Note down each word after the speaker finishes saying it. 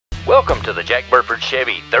Welcome to the Jack Burford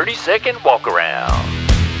Chevy 30-second walk around.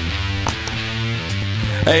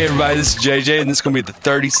 Hey everybody, this is JJ and this is going to be the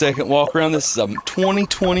 30-second walk around. This is a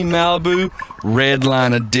 2020 Malibu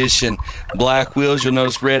Redline edition. Black wheels, you'll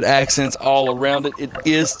notice red accents all around it. It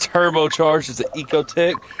is turbocharged. It's an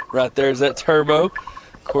Ecotec. Right there is that turbo.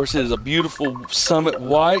 Of course, it is a beautiful Summit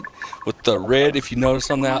white with the red, if you notice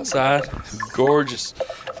on the outside. Gorgeous.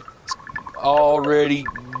 It's already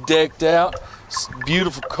decked out. It's a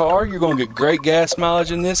beautiful car. You're going to get great gas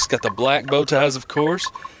mileage in this. It's got the black bow ties, of course.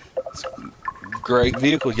 It's a great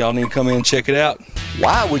vehicle. Y'all need to come in and check it out.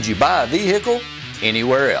 Why would you buy a vehicle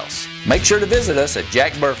anywhere else? Make sure to visit us at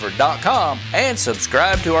jackburford.com and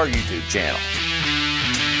subscribe to our YouTube channel.